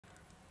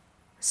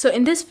So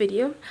in this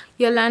video,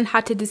 you'll learn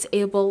how to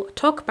disable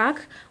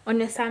TalkBack on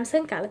your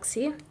Samsung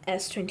Galaxy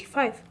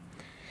S25.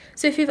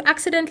 So if you've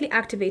accidentally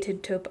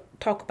activated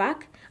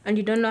TalkBack and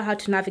you don't know how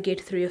to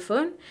navigate through your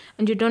phone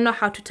and you don't know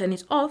how to turn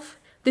it off,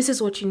 this is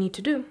what you need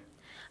to do.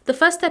 The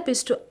first step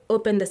is to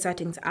open the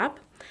Settings app,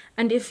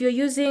 and if you're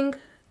using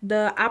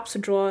the apps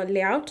drawer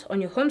layout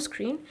on your home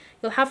screen,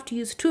 you'll have to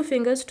use 2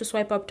 fingers to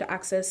swipe up to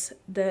access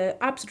the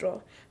apps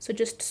drawer. So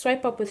just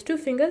swipe up with 2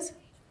 fingers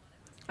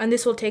and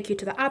this will take you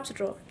to the apps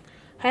drawer.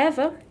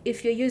 However,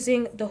 if you're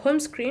using the home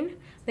screen,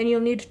 then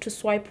you'll need to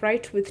swipe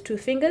right with 2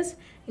 fingers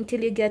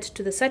until you get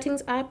to the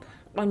Settings app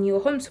on your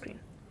home screen.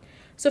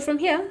 So from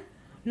here,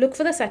 look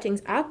for the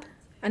Settings app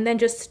and then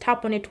just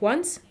tap on it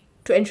once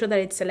to ensure that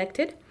it's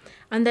selected,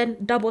 and then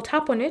double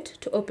tap on it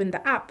to open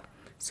the app.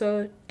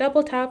 So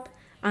double tap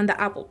and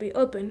the app will be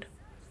opened.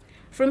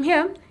 From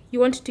here, you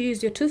want to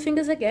use your 2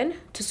 fingers again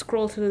to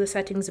scroll through the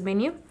Settings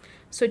menu.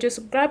 So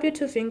just grab your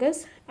 2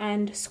 fingers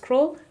and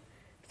scroll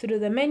through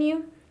the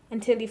menu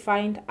until you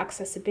find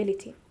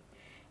Accessibility.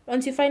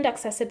 Once you find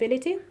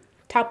Accessibility,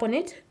 tap on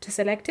it to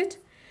select it,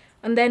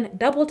 and then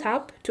double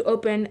tap to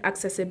open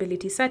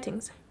Accessibility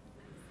settings.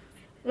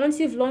 Once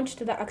you've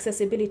launched the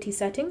Accessibility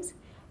settings,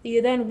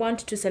 you then want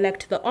to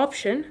select the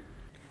option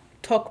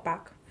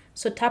TalkBack.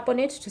 So tap on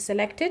it to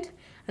select it,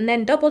 and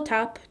then double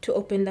tap to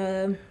open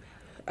the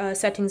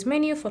settings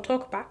menu for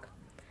TalkBack.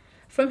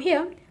 From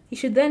here, you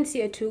should then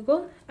see a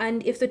toggle,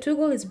 and if the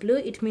toggle is blue,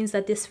 it means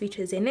that this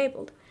feature is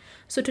enabled.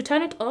 So to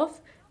turn it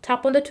off,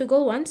 tap on the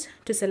toggle once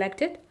to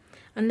select it,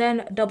 and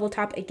then double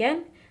tap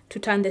again to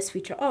turn this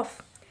feature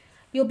off.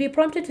 You'll be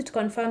prompted to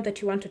confirm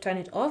that you want to turn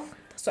it off.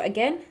 So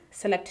again,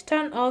 select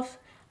turn off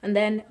and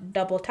then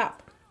double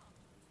tap.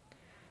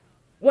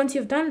 Once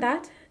you've done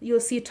that,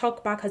 you'll see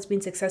TalkBack has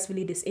been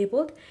successfully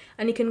disabled,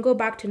 and you can go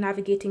back to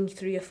navigating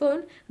through your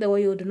phone the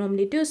way you would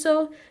normally do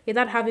so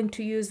without having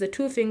to use the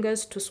 2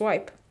 fingers to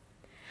swipe.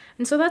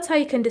 And so that's how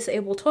you can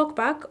disable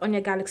TalkBack on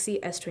your Galaxy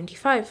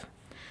S25.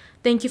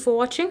 Thank you for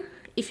watching.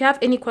 If you have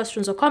any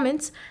questions or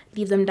comments,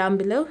 leave them down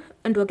below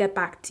and we'll get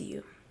back to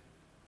you.